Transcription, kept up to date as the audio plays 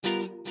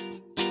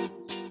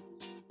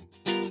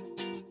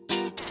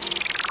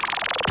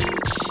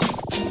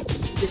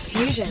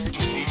Diffusion,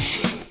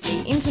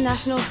 the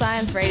international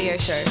science radio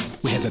show.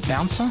 We have a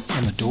bouncer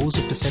on the doors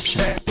of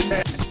perception.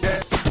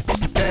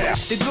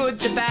 The good,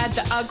 the bad,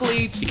 the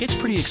ugly. It gets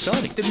pretty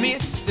exciting. The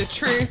myths, the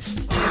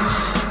truths.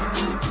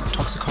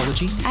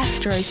 Toxicology.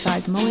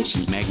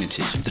 Astroseismology.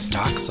 Magnetism. The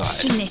dark side.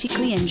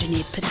 Genetically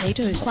engineered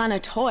potatoes.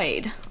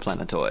 Planetoid.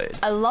 Planetoid.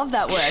 I love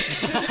that word.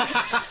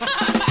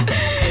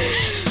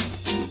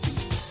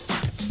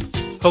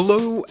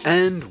 Hello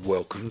and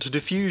welcome to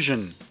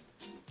Diffusion.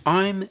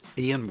 I'm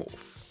Ian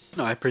Wolfe.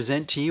 I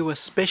present to you a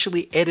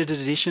specially edited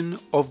edition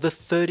of the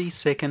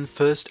 32nd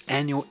First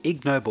Annual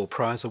Ig Nobel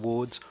Prize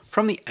Awards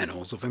from the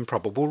Annals of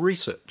Improbable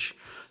Research.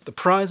 The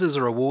prizes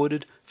are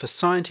awarded for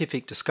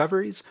scientific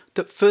discoveries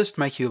that first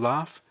make you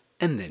laugh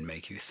and then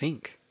make you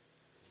think.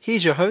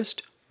 Here's your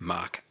host,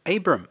 Mark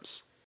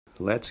Abrams.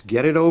 Let's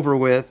get it over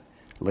with.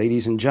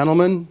 Ladies and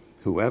gentlemen,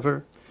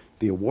 whoever,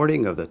 the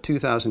awarding of the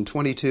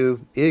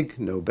 2022 Ig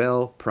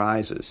Nobel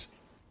Prizes.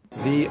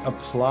 The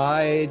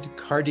Applied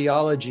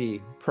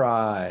Cardiology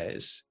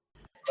Prize.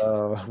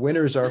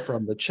 Winners are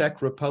from the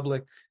Czech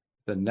Republic,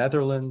 the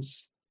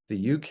Netherlands,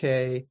 the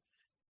UK,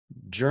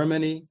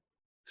 Germany,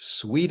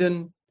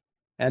 Sweden,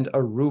 and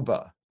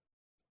Aruba.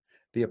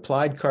 The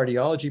Applied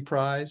Cardiology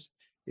Prize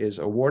is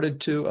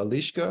awarded to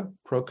Eliška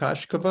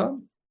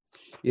Prokashkova,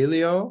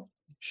 Ilio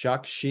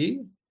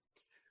Shakshi,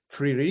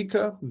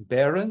 Friederike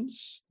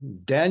Behrens,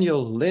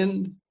 Daniel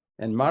Lind,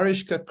 and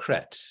Mariska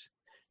Kret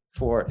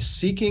for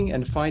seeking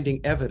and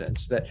finding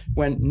evidence that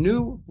when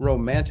new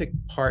romantic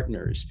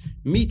partners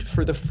meet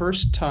for the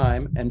first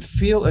time and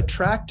feel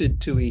attracted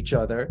to each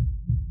other,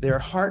 their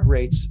heart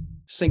rates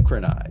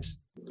synchronize.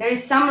 There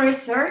is some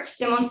research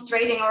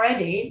demonstrating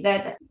already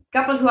that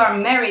couples who are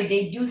married,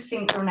 they do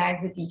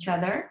synchronize with each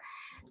other.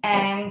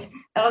 And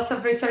a lot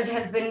of research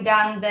has been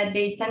done that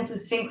they tend to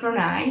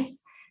synchronize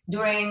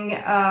during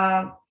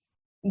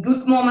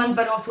good moments,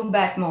 but also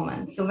bad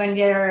moments. So when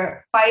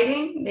they're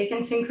fighting, they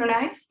can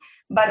synchronize,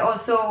 but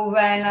also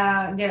when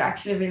they're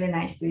actually really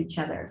nice to each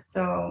other.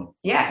 So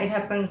yeah, it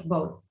happens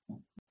both.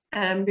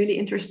 I'm really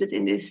interested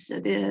in this,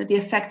 the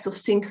effects of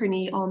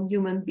synchrony on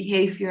human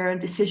behavior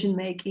and decision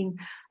making.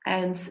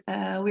 And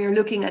we're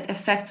looking at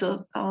effects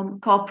on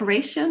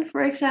cooperation,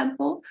 for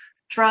example,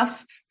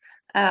 trust,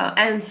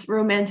 and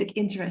romantic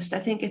interest. I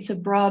think it's a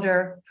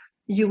broader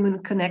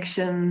human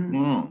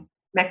connection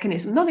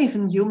mechanism, not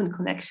even human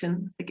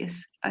connection,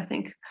 because I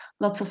think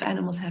lots of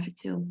animals have it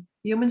too.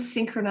 Humans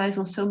synchronize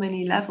on so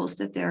many levels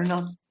that they're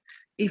not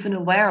even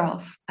aware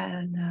of.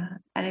 And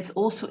it's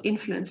also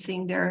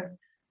influencing their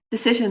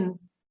decision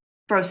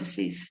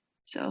processes.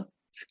 So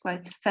it's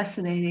quite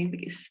fascinating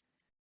because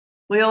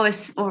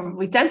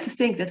we tend to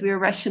think that we are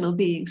rational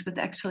beings, but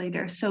actually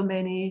there are so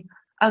many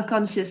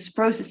unconscious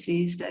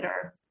processes that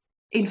are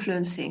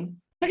influencing.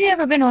 Have you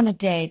ever been on a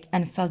date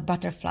and felt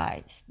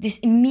butterflies, this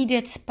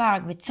immediate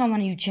spark with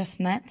someone you just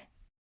met?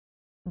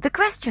 The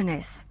question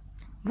is,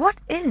 what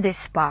is this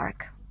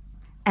spark?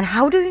 And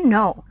how do you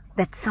know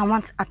that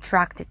someone's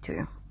attracted to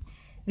you?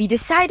 We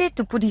decided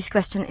to put this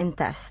question in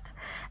test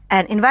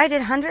and invited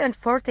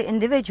 140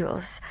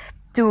 individuals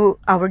to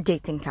our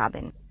dating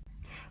cabin.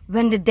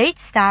 When the date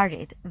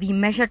started, we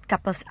measured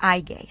couples'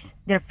 eye gaze,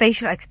 their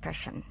facial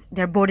expressions,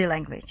 their body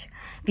language.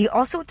 We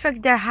also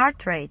tracked their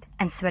heart rate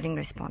and sweating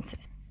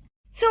responses.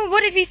 So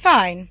what did we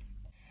find?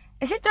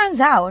 As it turns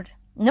out,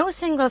 no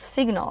single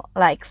signal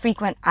like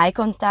frequent eye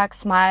contact,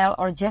 smile,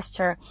 or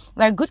gesture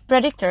were good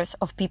predictors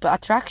of people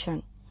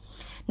attraction.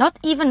 Not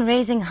even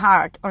raising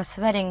heart or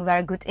sweating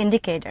were good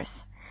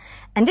indicators.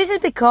 And this is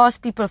because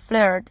people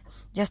flirt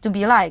just to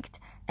be liked,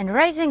 and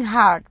raising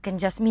heart can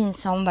just mean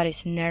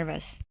somebody's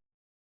nervous.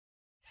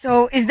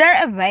 So, is there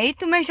a way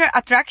to measure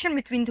attraction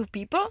between two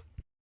people?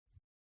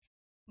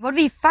 What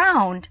we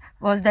found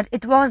was that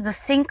it was the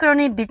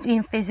synchrony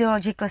between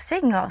physiological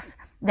signals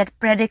that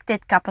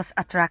predicted couples'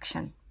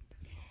 attraction.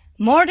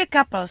 More the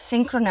couples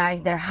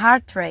synchronize their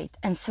heart rate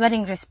and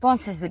sweating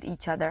responses with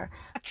each other,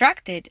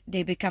 attracted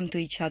they become to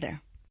each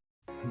other.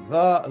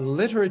 The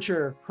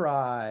Literature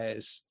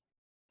Prize.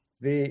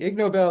 The Ig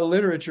Nobel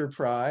Literature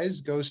Prize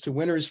goes to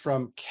winners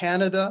from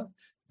Canada,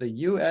 the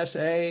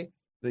USA,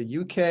 the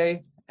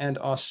UK, and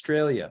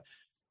Australia.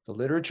 The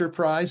Literature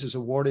Prize is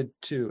awarded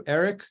to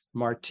Eric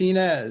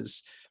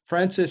Martinez,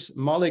 Francis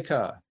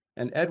Mollica,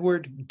 and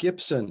Edward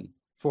Gibson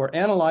for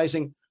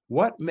analyzing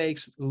what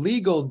makes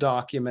legal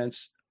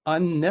documents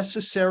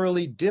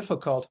unnecessarily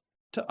difficult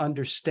to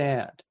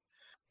understand.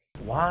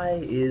 Why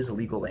is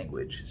legal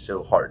language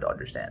so hard to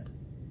understand?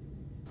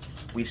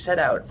 We set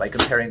out by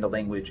comparing the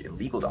language in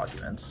legal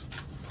documents,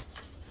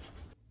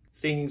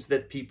 things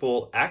that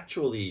people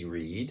actually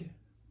read,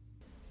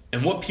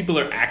 and what people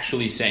are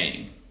actually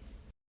saying.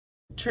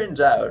 Turns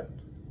out,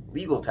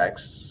 legal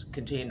texts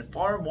contain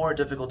far more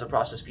difficult to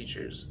process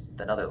features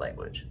than other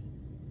language.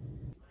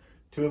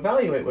 To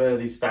evaluate whether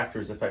these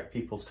factors affect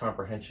people's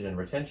comprehension and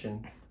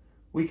retention,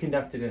 we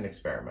conducted an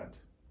experiment.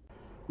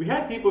 We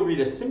had people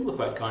read a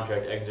simplified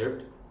contract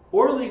excerpt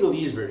or a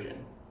legalese version.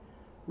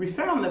 We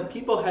found that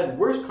people had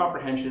worse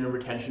comprehension and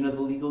retention of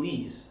the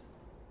legalese.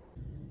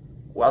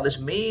 While this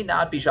may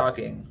not be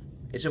shocking,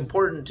 It's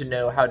important to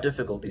know how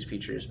difficult these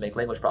features make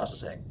language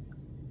processing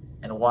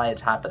and why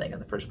it's happening in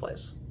the first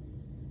place.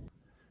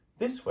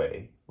 This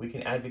way, we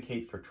can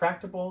advocate for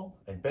tractable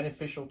and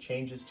beneficial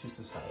changes to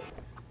society.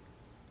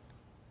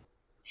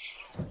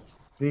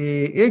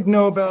 The Ig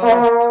Nobel.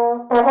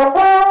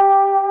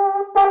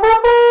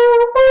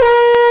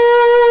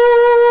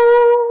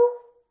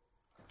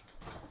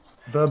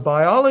 The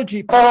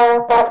biology.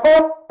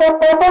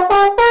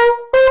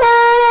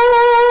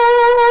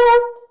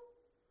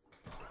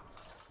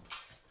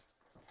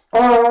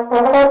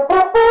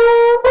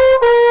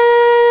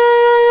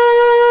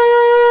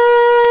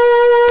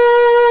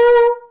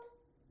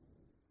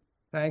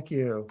 Thank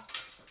you.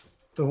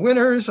 The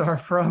winners are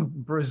from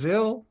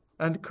Brazil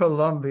and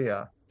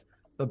Colombia.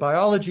 The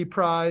biology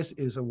prize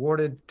is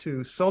awarded to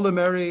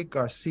Solimary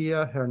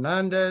Garcia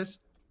Hernandez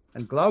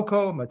and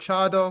Glauco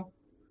Machado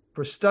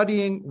for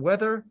studying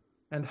whether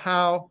and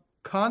how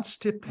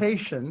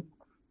constipation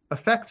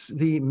affects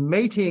the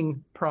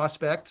mating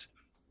prospects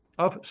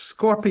of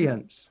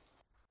scorpions.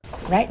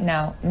 Right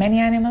now, many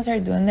animals are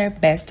doing their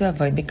best to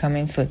avoid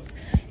becoming food.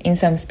 In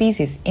some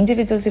species,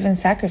 individuals even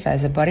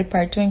sacrifice a body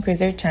part to increase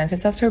their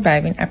chances of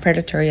surviving a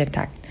predatory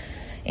attack.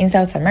 In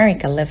South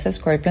America lives a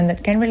scorpion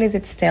that can release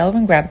its tail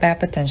when grabbed by a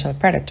potential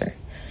predator.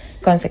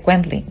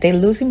 Consequently, they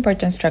lose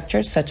important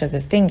structures such as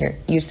the stinger,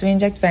 used to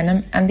inject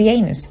venom, and the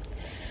anus.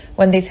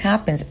 When this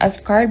happens, a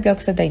scar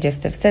blocks the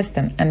digestive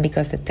system, and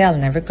because the tail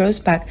never grows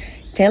back,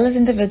 tailless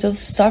individuals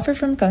suffer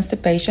from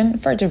constipation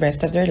for the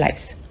rest of their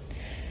lives.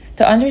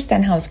 To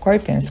understand how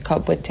scorpions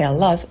cope with tail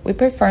loss, we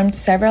performed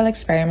several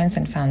experiments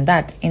and found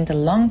that, in the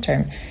long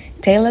term,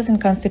 tailless and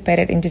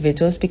constipated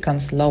individuals become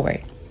slower.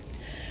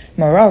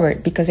 Moreover,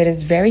 because it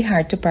is very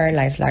hard to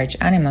paralyze large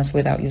animals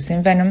without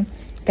using venom,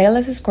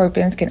 tailless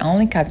scorpions can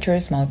only capture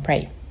small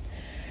prey.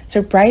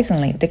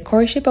 Surprisingly, the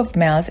courtship of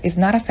males is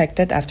not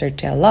affected after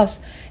tail loss,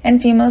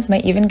 and females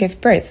may even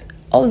give birth,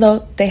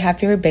 although they have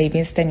fewer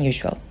babies than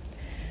usual.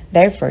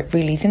 Therefore,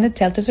 releasing the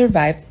tail to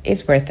survive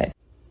is worth it.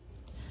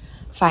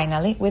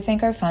 Finally, we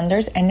thank our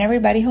founders and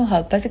everybody who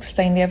helped us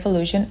explain the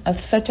evolution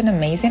of such an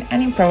amazing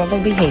and improbable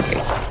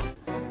behavior.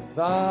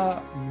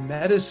 The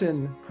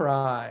Medicine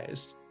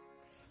Prize.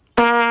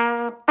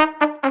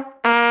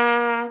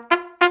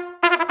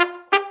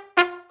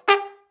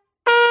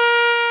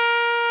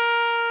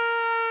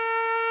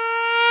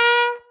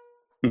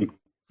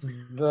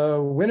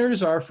 The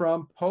winners are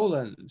from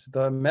Poland.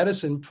 The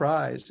Medicine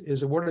Prize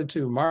is awarded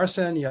to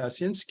Marcin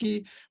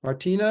Jasinski,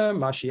 Martina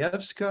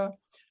Masiewska,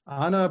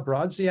 Anna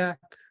Brodziak,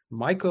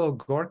 Michael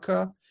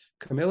Gorka,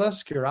 Kamila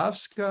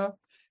Skirawska,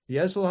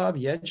 Wieslaw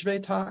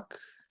Jedrzejczak,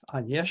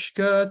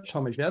 Agnieszka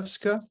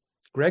Tomaszewska,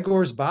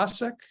 Gregors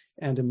Basek,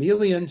 and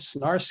Emilian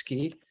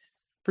Snarski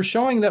for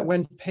showing that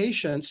when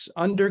patients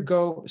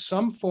undergo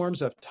some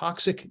forms of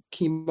toxic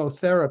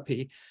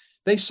chemotherapy,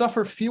 they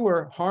suffer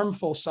fewer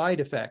harmful side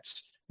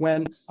effects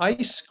when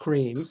ice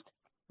cream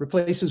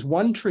replaces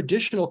one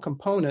traditional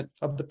component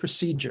of the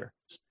procedure.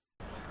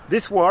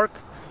 This work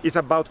is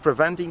about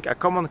preventing a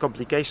common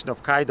complication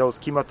of high-dose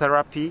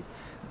chemotherapy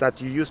that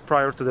you use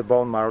prior to the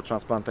bone marrow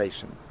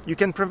transplantation. You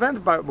can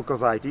prevent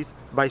mucositis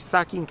by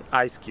sucking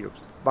ice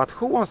cubes. But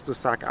who wants to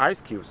suck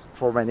ice cubes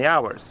for many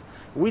hours?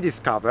 We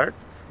discovered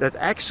that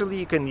actually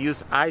you can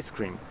use ice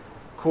cream,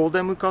 cool the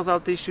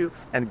mucosal tissue,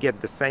 and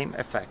get the same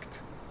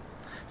effect.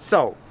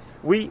 So,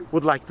 we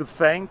would like to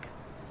thank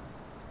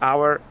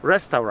our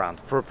restaurant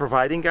for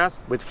providing us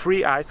with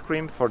free ice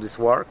cream for this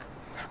work.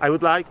 I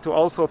would like to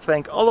also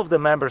thank all of the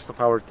members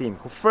of our team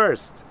who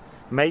first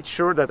made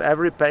sure that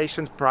every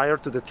patient prior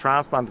to the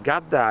transplant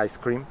got the ice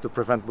cream to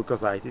prevent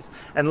mucositis,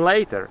 and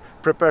later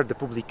prepared the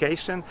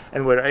publication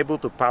and were able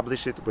to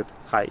publish it with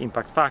high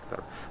impact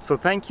factor. So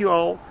thank you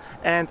all,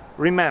 and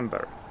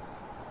remember,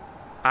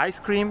 ice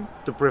cream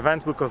to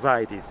prevent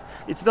mucositis.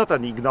 It's not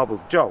an Ig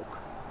Nobel joke.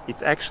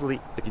 It's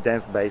actually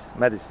evidence-based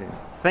medicine.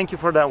 Thank you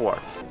for the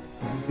award.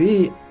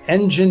 The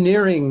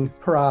Engineering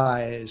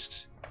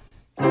Prize.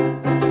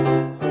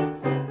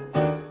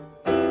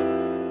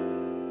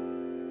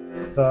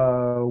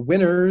 The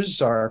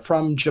winners are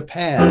from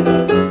Japan.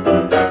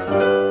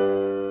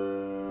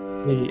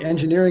 The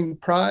Engineering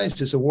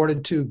Prize is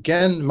awarded to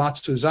Gen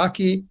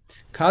Matsuzaki,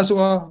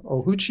 Kazuo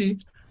Ohuchi,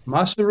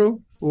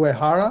 Masaru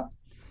Uehara,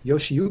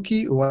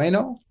 Yoshiyuki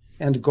Ueno,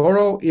 and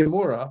Goro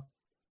Imura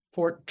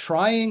for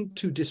trying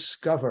to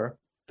discover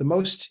the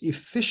most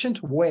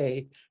efficient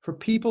way for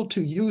people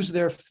to use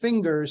their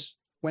fingers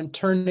when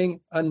turning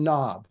a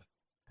knob.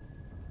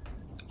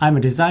 I'm a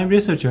design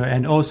researcher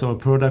and also a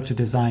product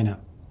designer.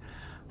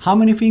 How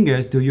many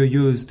fingers do you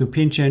use to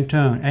pinch and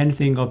turn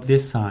anything of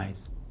this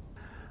size?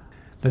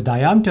 The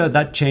diameter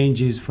that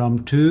changes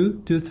from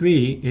 2 to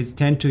 3 is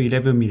 10 to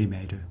 11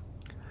 millimeter.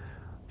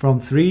 From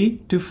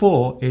 3 to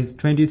 4 is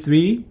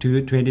 23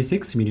 to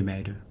 26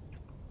 millimeter.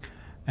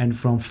 And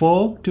from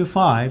 4 to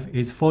 5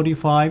 is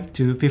 45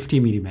 to 50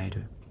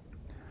 millimeter.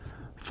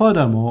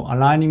 Furthermore,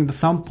 aligning the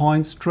thumb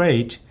point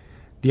straight,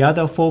 the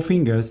other 4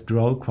 fingers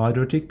draw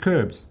quadratic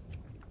curves.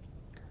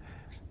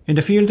 In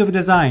the field of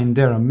design,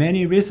 there are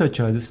many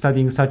researchers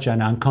studying such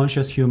an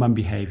unconscious human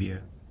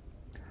behavior.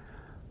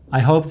 I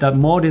hope that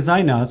more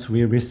designers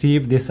will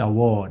receive this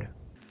award.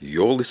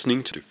 You're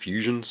listening to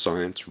Diffusion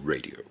Science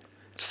Radio.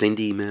 Send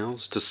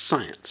emails to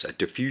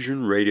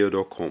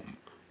science@diffusionradio.com.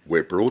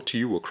 We're brought to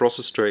you across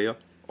Australia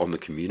on the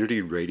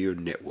Community Radio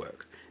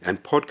Network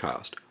and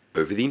podcast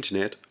over the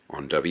internet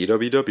on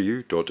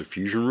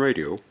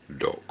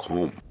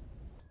www.diffusionradio.com.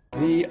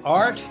 The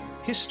Art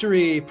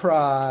History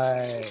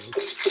Prize.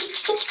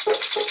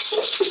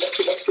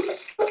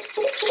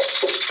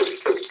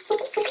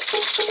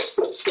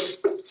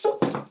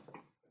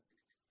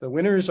 The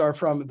winners are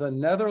from the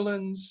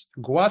Netherlands,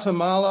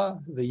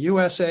 Guatemala, the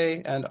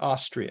USA, and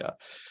Austria.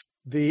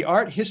 The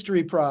Art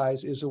History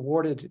Prize is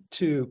awarded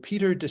to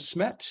Peter de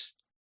Smet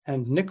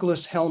and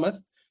Nicholas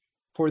Helmuth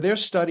for their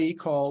study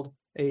called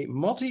A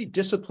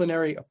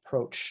Multidisciplinary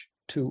Approach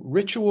to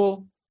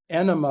Ritual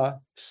Enema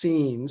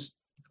Scenes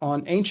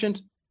on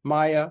Ancient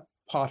Maya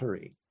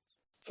Pottery.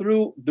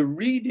 Through the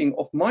reading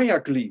of Maya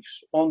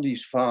glyphs on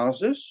these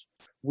vases,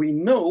 we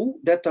know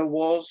that there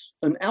was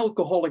an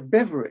alcoholic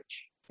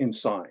beverage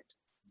inside.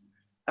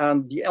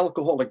 And the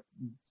alcoholic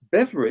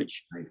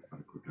beverage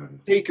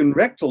taken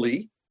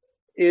rectally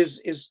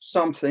is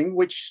something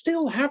which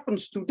still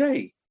happens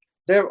today.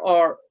 There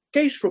are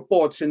case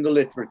reports in the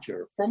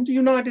literature from the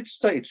United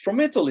States, from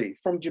Italy,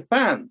 from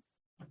Japan,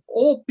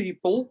 all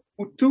people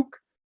who took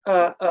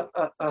a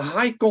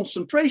high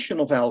concentration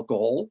of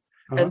alcohol,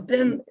 and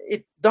then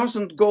it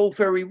doesn't go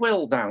very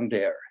well down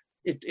there.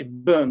 It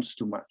burns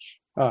too much.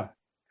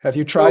 Have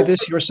you tried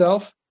this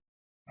yourself?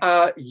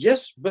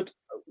 Yes, but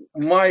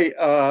my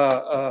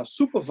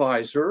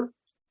supervisor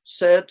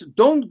said,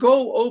 don't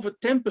go over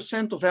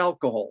 10% of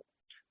alcohol,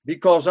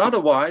 because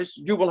otherwise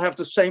you will have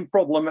the same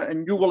problem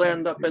and you will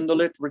end up in the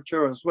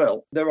literature as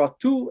well. There are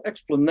two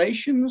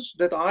explanations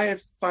that I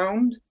have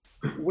found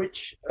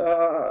which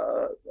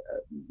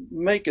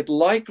make it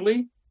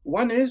likely.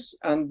 One is,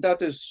 and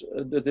that is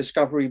the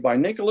discovery by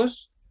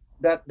Nicholas,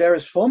 that there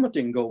is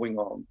vomiting going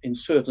on in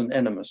certain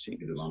enema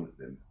scenes.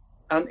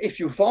 And if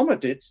you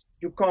vomit it,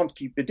 you can't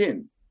keep it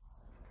in.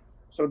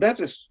 So that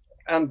is,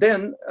 and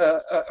then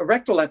a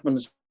rectal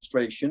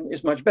administration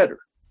is much better.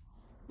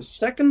 The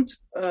second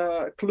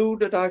clue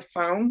that I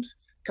found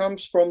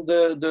comes from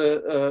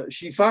the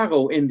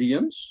Shivaro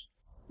Indians.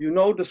 You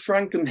know, the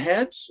shrunken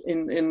heads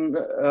in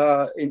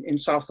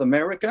South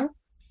America.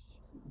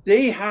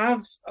 They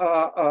have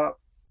a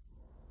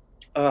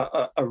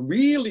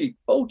really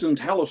potent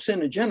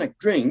hallucinogenic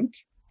drink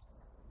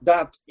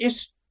that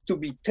is to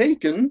be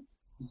taken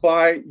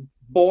by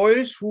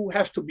boys who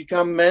have to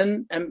become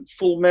men and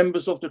full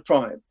members of the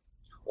tribe.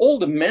 All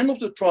the men of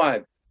the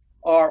tribe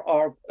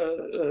are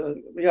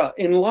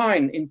in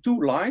line, in two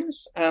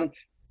lines, and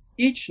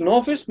each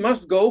novice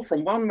must go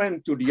from one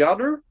man to the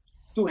other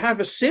to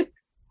have a sip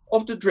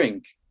of the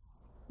drink.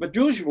 But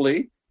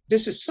usually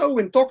this is so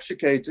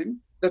intoxicating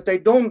that they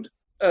don't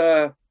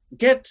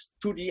get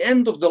to the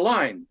end of the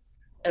line.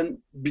 And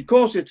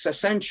because it's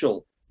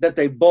essential that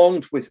they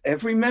bond with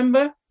every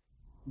member,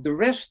 the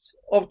rest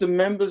of the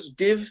members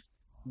give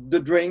the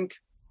drink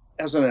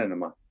as an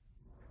enema.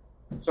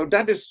 So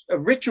that is a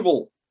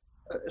ritual.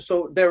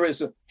 So there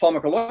is a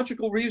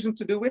pharmacological reason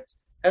to do it,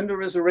 and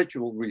there is a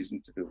ritual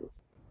reason to do it.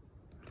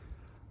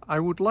 I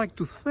would like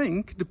to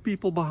thank the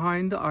people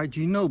behind the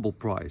Ig Nobel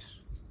Prize.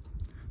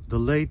 The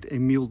late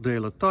Emile de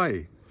la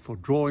Taille for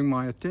drawing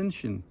my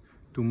attention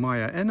to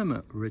Maya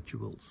enema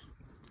rituals.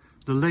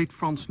 The late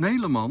Frans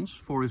Nelemans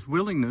for his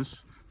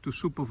willingness to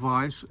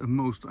supervise a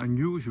most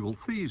unusual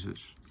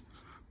thesis.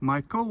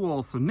 My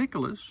co-author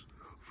Nicholas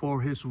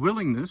for his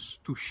willingness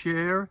to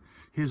share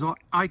his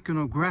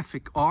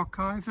iconographic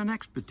archive and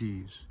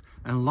expertise.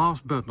 And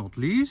last but not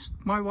least,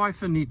 my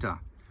wife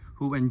Anita,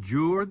 who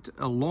endured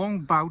a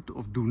long bout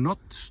of do not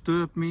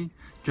disturb me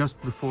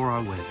just before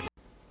our wedding.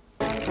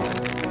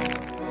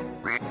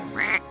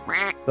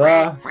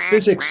 The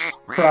Physics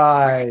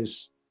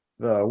Prize.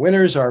 The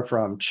winners are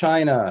from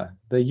China,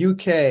 the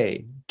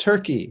UK,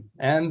 Turkey,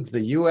 and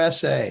the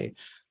USA.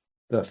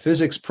 The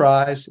Physics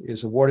Prize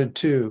is awarded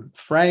to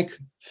Frank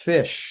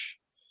Fish,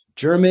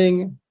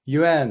 Zhiming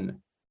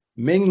Yuan,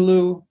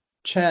 Minglu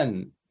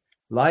Chen,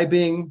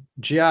 Liebing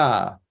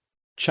Jia,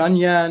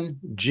 Chunyan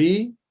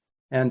Ji,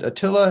 and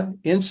Attila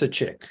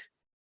Insachik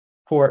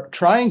for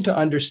trying to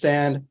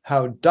understand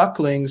how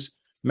ducklings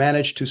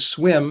manage to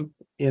swim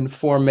in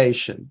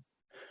formation.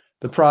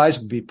 The prize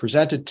will be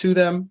presented to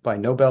them by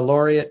Nobel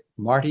laureate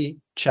Marty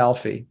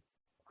Chalfie.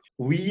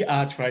 We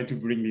are trying to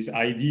bring this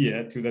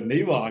idea to the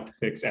naval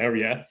architects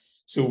area.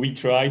 So we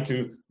try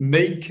to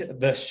make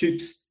the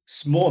ships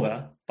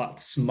smaller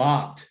but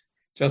smart,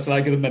 just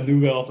like the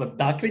maneuver of the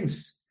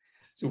ducklings.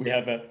 So we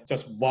have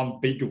just one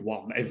big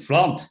one in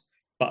front,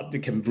 but they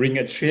can bring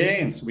a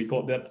train. So we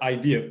got that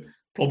idea,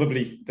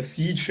 probably the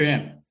sea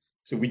train,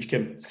 so which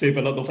can save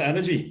a lot of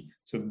energy.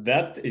 So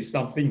that is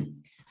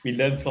something we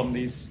learned from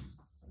these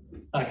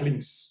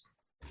ducklings.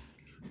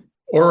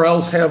 Or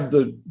else have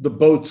the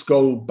boats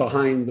go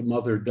behind the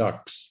mother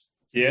ducks.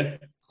 Yeah,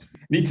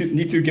 need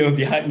to go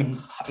behind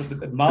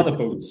the mother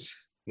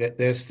boats.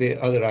 That's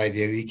the other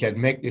idea. We can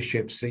make the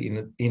ships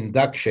in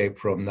duck shape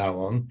from now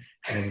on,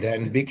 and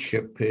then big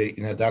ship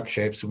in a duck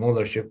shape,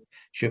 smaller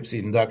ships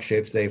in duck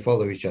shapes, they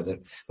follow each other.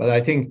 But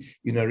I think,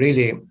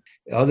 really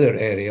other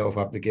area of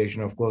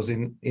application, of course,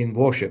 in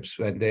warships,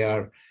 when they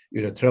are,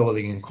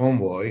 traveling in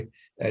convoy,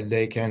 and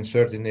they can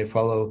certainly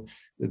follow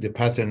the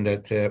pattern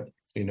that,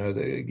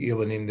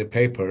 given in the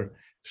paper,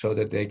 so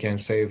that they can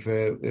save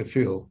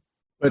fuel.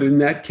 But in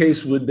that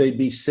case, would they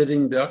be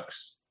sitting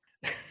ducks?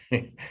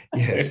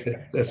 Yes,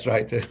 that's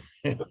right.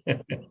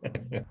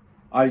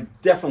 I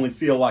definitely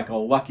feel like a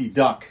lucky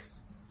duck.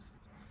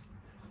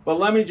 But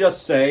let me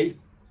just say,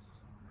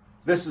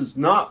 this is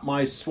not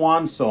my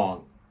swan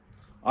song.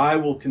 I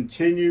will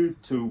continue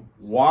to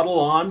waddle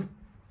on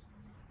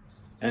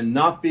and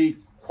not be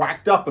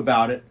quacked up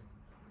about it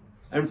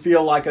and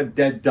feel like a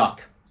dead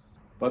duck.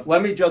 But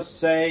let me just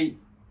say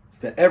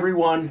to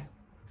everyone,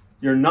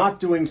 you're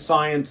not doing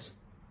science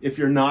if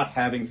you're not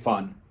having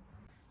fun.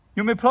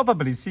 You may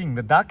probably think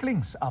the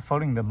ducklings are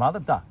following the mother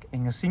duck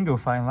in a single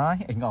fine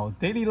line in our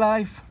daily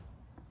life.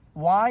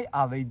 Why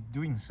are they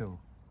doing so?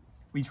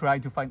 We try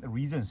to find the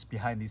reasons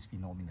behind this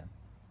phenomenon.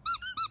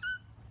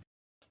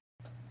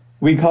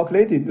 We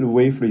calculated the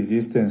wave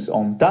resistance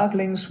on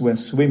ducklings when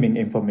swimming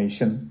in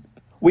formation.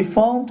 We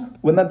found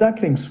when a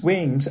duckling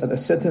swims at a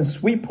certain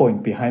sweep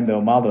point behind the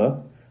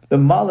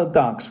mother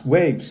duck's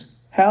waves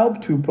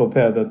help to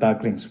propel the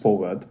ducklings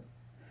forward.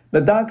 The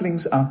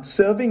ducklings are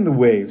serving the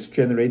waves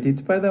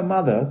generated by the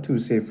mother to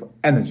save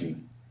energy.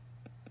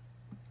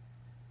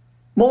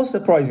 More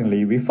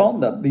surprisingly, we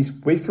found that this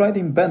wave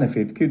riding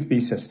benefit could be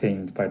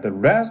sustained by the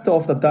rest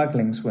of the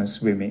ducklings when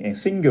swimming in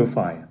single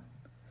file.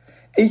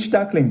 Each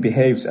duckling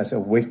behaves as a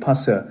wave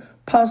passer,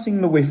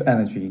 passing the wave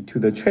energy to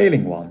the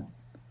trailing one.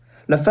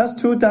 The first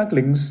two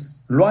ducklings,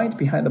 right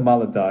behind the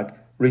mother duck,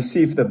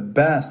 receive the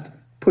best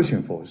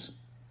pushing force.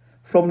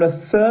 From the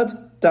third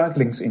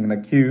ducklings in the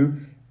queue,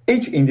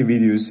 each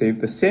individual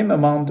saves the same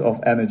amount of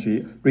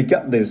energy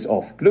regardless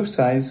of group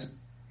size.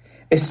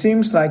 It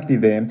seems likely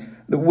then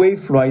the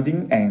wave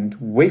riding and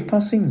wave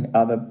passing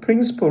are the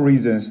principal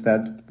reasons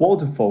that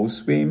waterfalls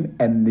swim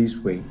in this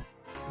way.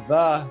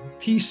 The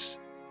Peace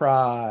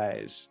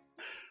Prize.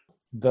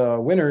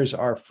 The winners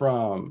are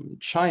from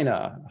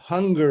China,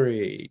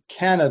 Hungary,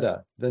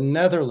 Canada, the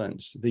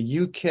Netherlands, the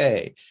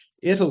UK,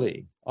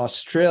 Italy,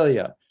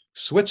 Australia,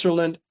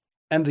 Switzerland,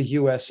 and the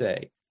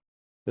USA.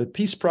 The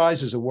Peace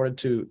Prize is awarded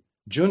to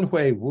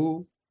Junhui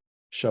Wu,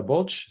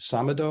 Shaboch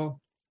Samado,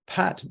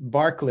 Pat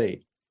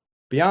Barkley,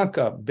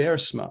 Bianca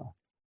Bersma,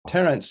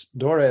 Terence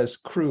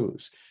Dorez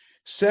Cruz,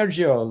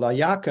 Sergio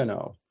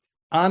Layakano,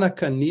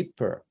 Annika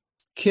Nieper,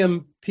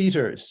 Kim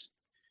Peters,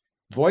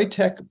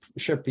 Wojtek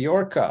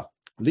Szepiorka,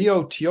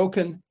 Leo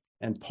Tiokin,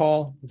 and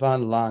Paul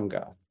van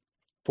Langa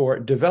for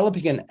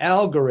developing an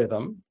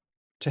algorithm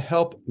to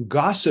help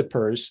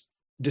gossipers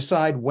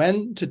decide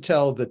when to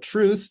tell the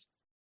truth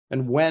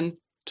and when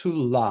to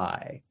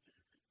lie.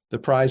 The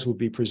prize will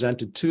be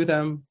presented to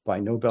them by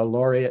Nobel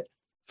laureate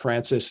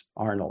Frances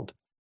Arnold.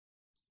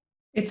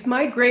 It's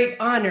my great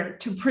honor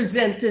to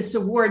present this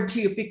award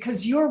to you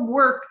because your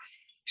work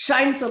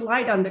shines a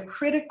light on the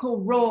critical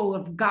role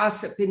of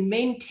gossip in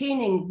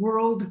maintaining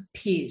world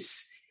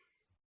peace.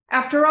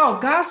 After all,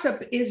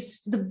 gossip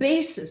is the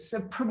basis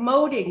of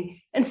promoting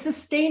and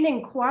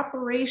sustaining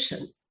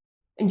cooperation.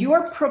 And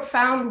your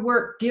profound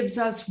work gives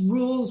us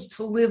rules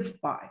to live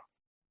by,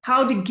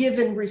 how to give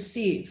and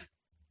receive,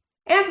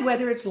 and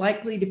whether it's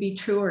likely to be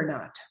true or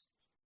not.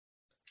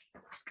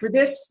 For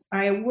this,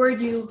 I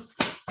award you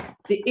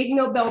the Ig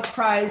Nobel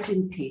Prize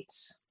in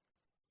Peace.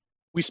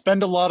 We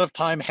spend a lot of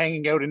time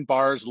hanging out in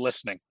bars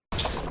listening.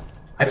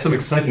 I have some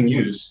exciting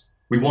news.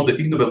 We won the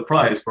Ig Nobel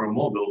Prize for a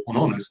model on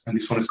honest and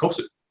dishonest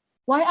gossip.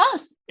 Why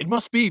us? It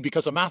must be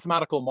because a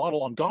mathematical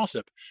model on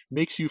gossip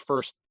makes you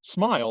first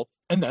smile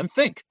and then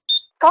think.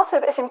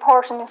 Gossip is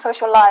important in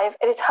social life.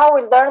 It is how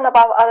we learn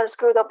about others'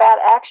 good or bad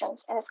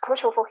actions, and it's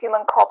crucial for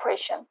human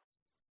cooperation.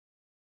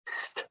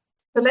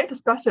 The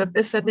latest gossip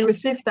is that they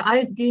received the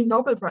Ig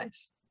Nobel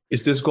Prize.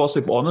 Is this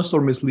gossip honest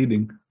or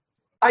misleading?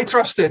 I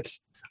trust it.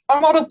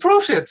 Our model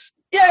proves it.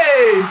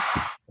 Yay!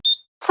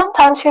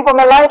 Sometimes people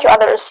may lie to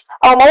others.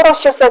 Our model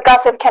shows that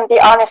gossip can be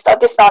honest or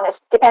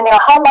dishonest, depending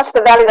on how much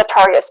they value the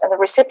targets and the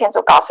recipients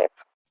of gossip.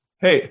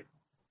 Hey,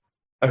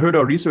 I heard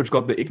our research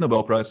got the Ig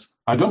Nobel Prize.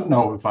 I don't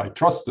know if I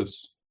trust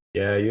this.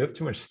 Yeah, you have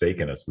too much stake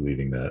in us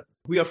believing that.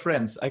 We are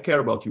friends. I care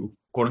about you.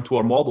 According to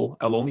our model,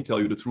 I'll only tell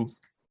you the truth.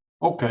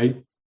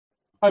 Okay,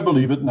 I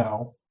believe it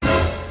now.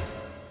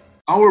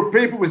 Our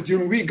paper with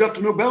Junhui got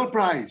the Nobel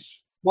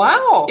Prize.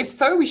 Wow. If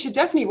so, we should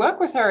definitely work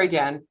with her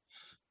again.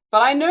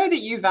 But I know that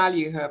you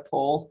value her,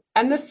 Paul,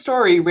 and this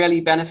story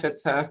really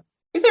benefits her.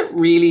 Is it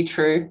really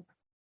true?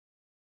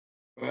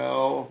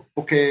 Well,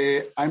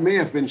 okay, I may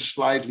have been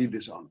slightly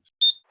dishonest.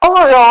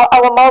 Overall,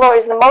 our model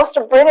is the most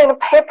brilliant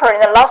paper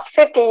in the last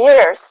 50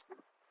 years.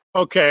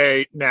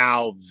 Okay,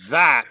 now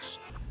that's...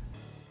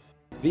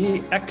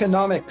 The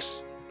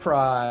Economics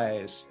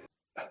Prize.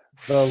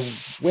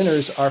 The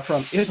winners are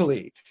from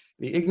Italy,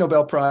 The Ig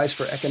Nobel Prize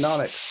for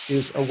Economics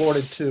is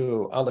awarded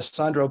to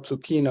Alessandro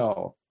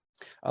Pluchino,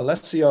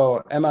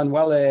 Alessio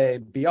Emanuele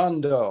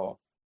Biondo,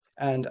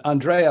 and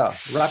Andrea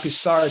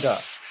Rapisarda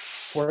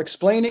for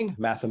explaining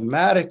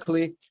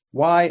mathematically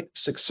why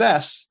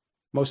success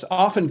most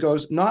often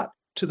goes not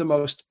to the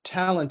most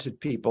talented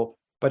people,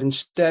 but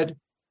instead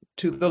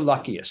to the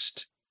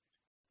luckiest.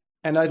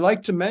 And I'd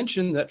like to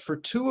mention that for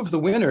two of the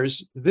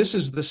winners, this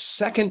is the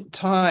second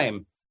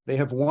time they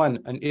have won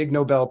an Ig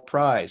Nobel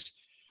Prize.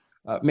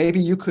 Maybe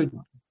you could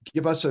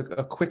give us a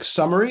quick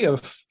summary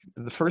of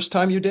the first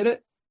time you did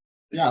it?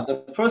 Yeah,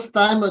 the first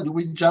time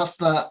we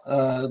just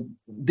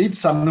did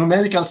some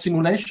numerical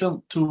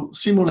simulation to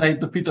simulate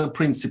the Peter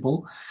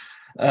principle.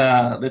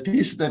 That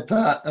is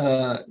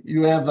that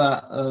you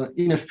have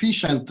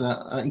inefficient,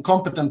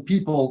 incompetent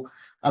people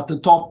at the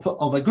top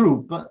of a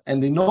group,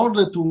 and in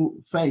order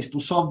to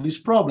solve this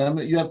problem,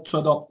 you have to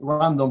adopt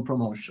random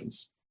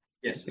promotions.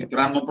 Yes, with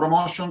random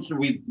promotions,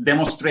 we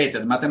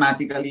demonstrated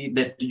mathematically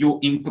that you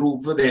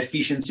improve the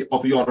efficiency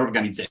of your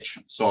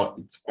organization. So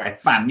it's quite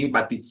funny,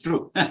 but it's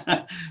true.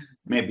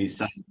 Maybe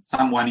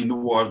someone in the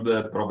world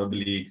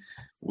probably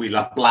will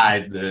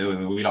apply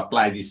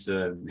this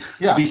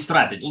this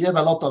strategy. We have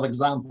a lot of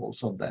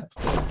examples of that.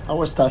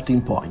 Our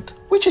starting point.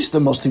 Which is the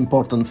most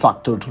important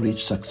factor to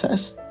reach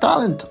success,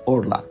 talent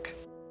or luck?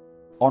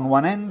 On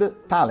one end,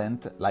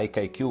 talent, like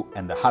IQ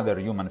and other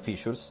human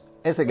features,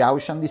 has a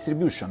Gaussian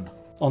distribution.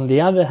 On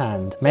the other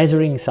hand,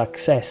 measuring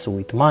success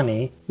with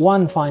money,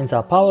 one finds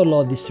a power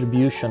law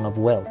distribution of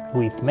wealth,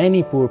 with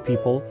many poor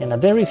people and a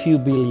very few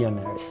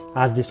billionaires,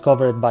 as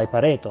discovered by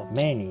Pareto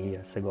many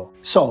years ago.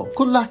 So,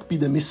 could luck be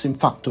the missing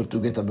factor to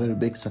get a very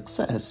big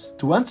success?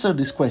 To answer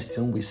this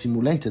question, we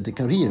simulated the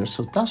careers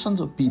of thousands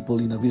of people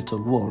in a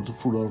virtual world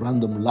full of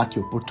random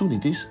lucky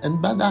opportunities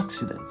and bad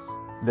accidents.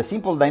 The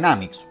simple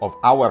dynamics of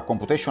our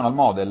computational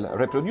model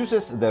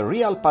reproduces the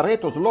real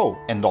Pareto's law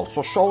and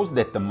also shows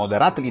that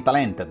moderately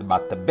talented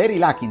but very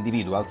lucky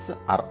individuals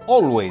are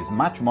always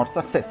much more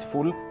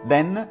successful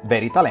than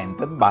very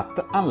talented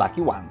but unlucky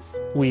ones.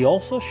 We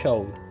also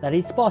showed that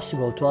it's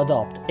possible to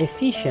adopt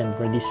efficient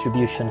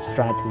redistribution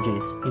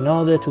strategies in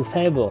order to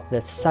favor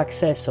the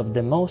success of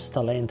the most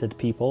talented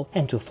people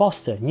and to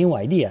foster new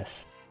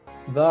ideas.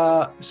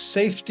 The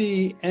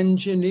Safety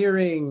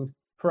Engineering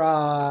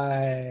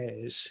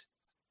Prize.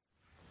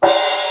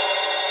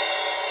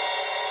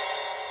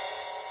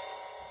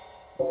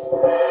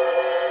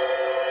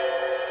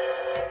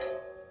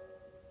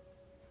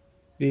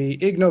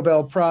 The Ig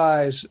Nobel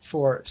Prize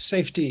for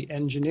Safety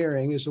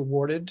Engineering is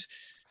awarded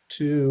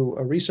to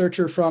a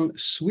researcher from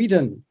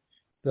Sweden.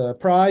 The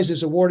prize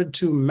is awarded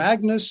to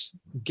Magnus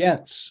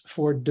Gens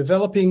for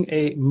developing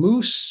a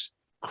moose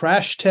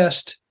crash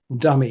test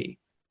dummy.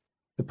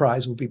 The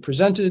prize will be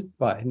presented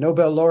by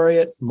Nobel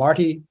laureate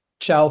Marty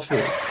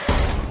Chalfie.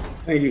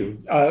 Thank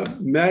you.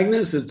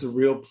 Magnus, it's a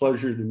real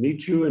pleasure to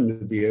meet you and to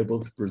be able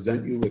to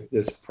present you with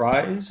this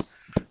prize.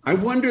 I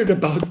wondered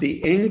about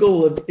the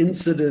angle of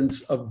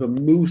incidence of the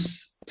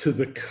moose to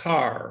the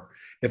car,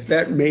 if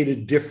that made a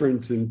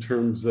difference in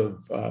terms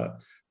of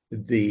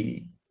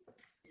the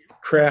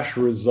crash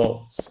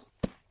results.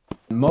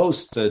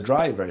 Most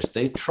drivers,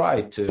 they try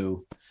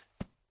to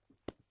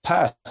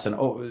pass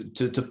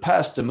to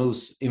pass the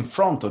moose in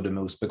front of the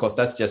moose because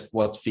that's just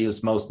what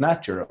feels most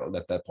natural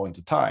at that point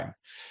of time.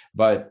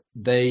 But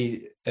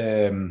they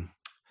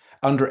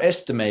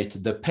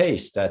underestimate the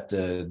pace that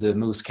the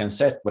moose can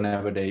set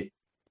whenever they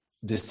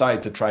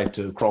decide to try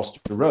to cross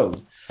the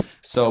road.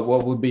 So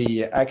what would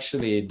be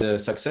actually the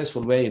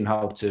successful way in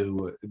how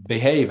to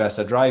behave as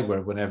a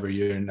driver whenever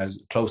you're in a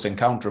close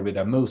encounter with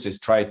a moose is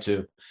try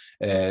to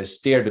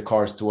steer the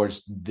cars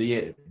towards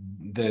the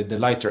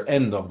lighter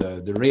end of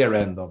the rear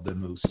end of the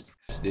moose.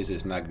 This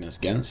is Magnus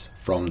Gens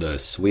from the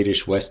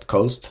Swedish West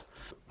Coast.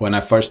 When I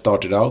first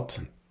started out,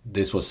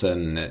 this was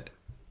a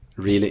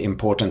really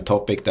important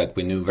topic that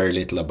we knew very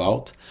little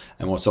about.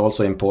 And what's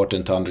also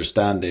important to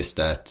understand is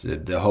that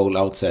the whole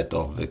outset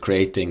of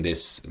creating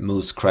this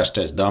moose crash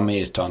test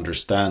dummy is to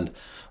understand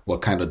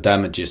what kind of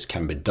damages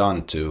can be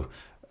done to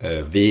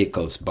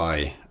vehicles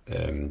by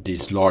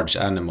these large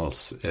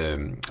animals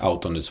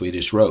out on the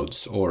Swedish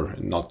roads, or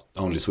not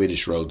only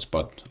Swedish roads,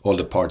 but all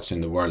the parts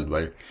in the world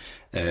where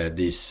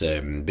these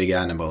big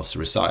animals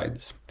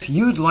reside. If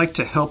you'd like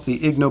to help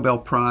the Ig Nobel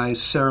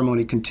Prize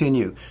ceremony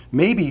continue,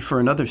 maybe for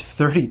another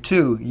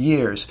 32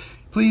 years,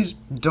 please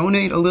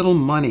donate a little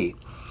money.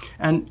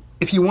 And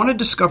if you want to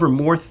discover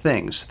more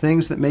things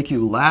that make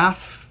you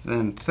laugh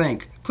and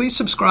think, please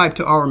subscribe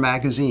to our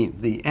magazine,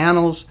 The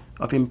Annals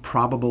of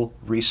Improbable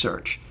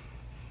Research.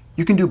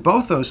 You can do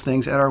both those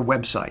things at our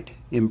website,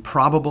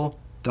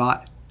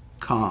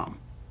 improbable.com.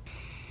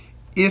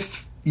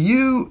 If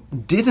you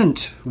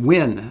didn't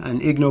win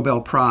an Ig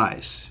Nobel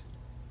Prize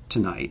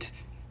tonight,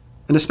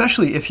 and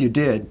especially if you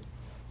did,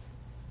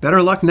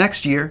 better luck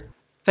next year.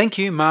 Thank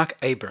you, Mark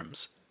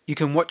Abrams. You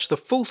can watch the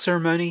full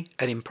ceremony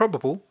at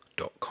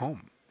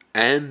improbable.com.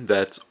 And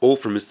that's all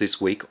from us this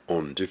week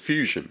on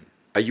Diffusion.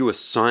 Are you a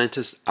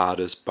scientist,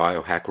 artist,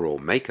 biohacker, or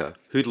maker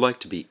who'd like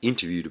to be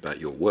interviewed about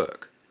your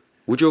work?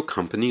 Would your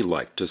company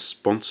like to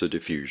sponsor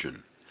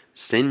Diffusion?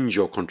 Send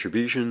your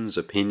contributions,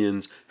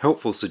 opinions,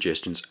 helpful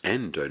suggestions,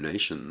 and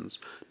donations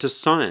to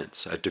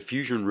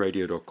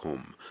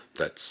science@diffusionradio.com.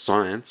 That's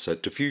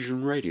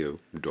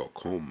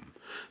science@diffusionradio.com.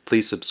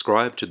 Please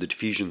subscribe to the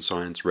Diffusion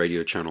Science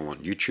Radio channel on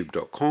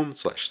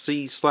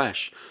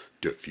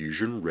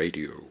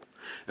youtube.com/c/diffusionradio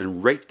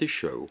and rate the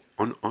show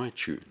on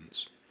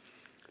iTunes.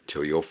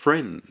 Tell your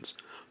friends.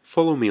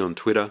 Follow me on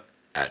Twitter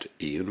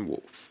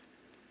 @IanWolf.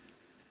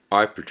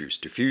 I produce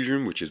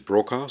Diffusion, which is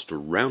broadcast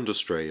around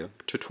Australia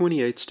to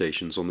 28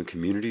 stations on the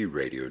Community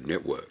Radio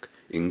Network,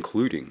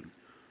 including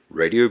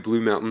Radio Blue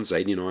Mountains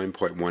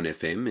 89.1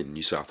 FM in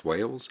New South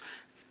Wales,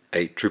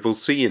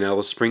 8CCC in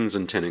Alice Springs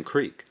and Tennant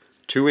Creek,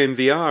 2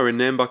 MVR in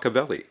Nambucca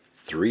Valley,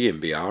 3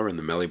 MVR in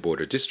the Mallee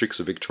Border districts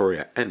of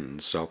Victoria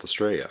and South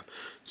Australia,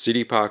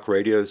 City Park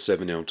Radio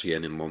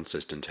 7LTN in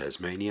Launceston,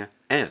 Tasmania,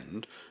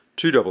 and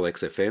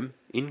 2XXFM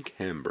in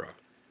Canberra.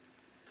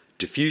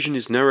 Diffusion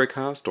is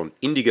narrowcast on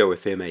Indigo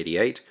FM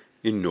 88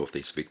 in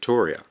northeast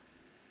Victoria.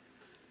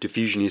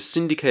 Diffusion is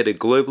syndicated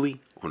globally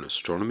on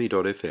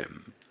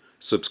astronomy.fm.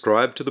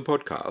 Subscribe to the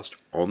podcast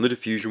on the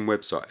Diffusion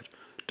website,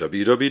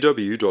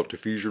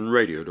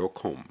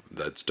 www.diffusionradio.com.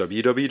 That's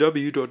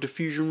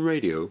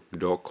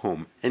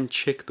www.diffusionradio.com, and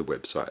check the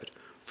website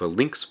for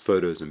links,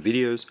 photos, and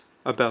videos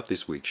about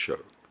this week's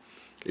show.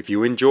 If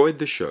you enjoyed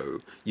the show,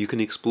 you can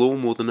explore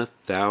more than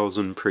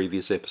 1,000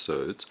 previous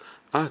episodes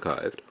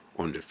archived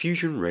on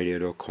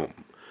diffusionradio.com,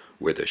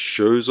 where the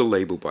shows are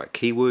labeled by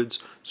keywords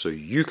so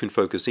you can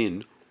focus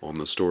in on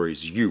the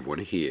stories you want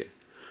to hear.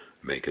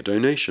 Make a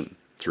donation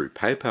through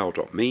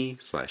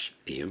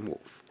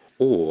paypal.me/IanWolf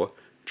or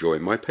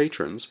join my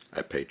patrons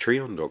at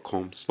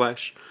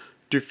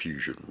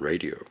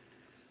patreon.com/diffusionradio.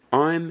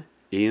 I'm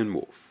Ian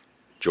Wolf.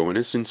 Join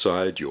us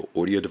inside your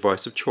audio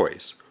device of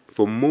choice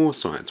for more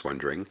science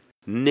wondering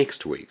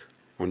next week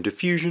on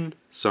Diffusion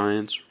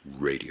Science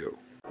Radio.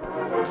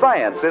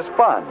 Science is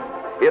fun.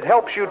 It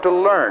helps you to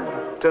learn,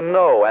 to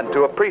know, and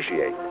to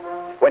appreciate.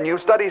 When you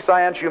study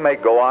science, you may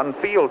go on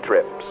field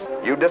trips.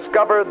 You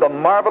discover the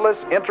marvelous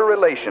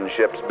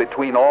interrelationships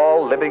between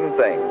all living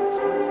things.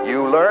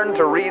 You learn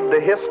to read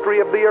the history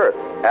of the Earth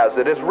as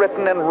it is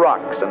written in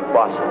rocks and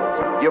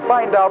fossils. You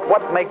find out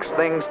what makes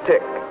things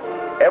tick,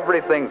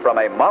 everything from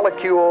a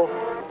molecule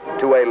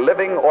to a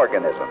living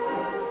organism.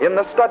 In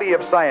the study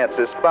of science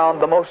is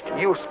found the most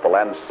useful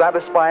and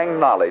satisfying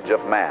knowledge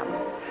of man.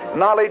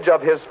 Knowledge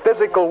of his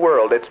physical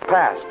world, its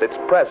past, its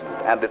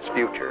present, and its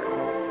future.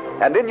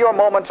 And in your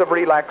moments of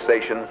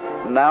relaxation,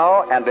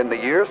 now and in the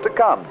years to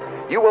come,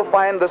 you will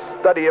find the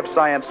study of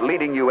science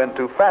leading you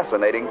into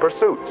fascinating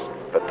pursuits: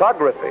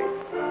 photography,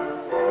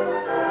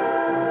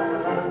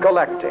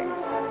 collecting.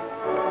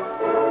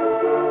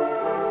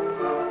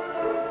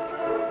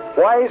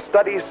 Why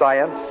study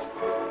science?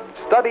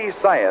 Study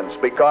science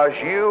because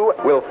you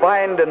will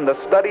find in the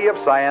study of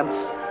science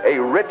a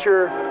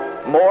richer,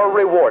 more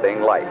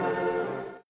rewarding life.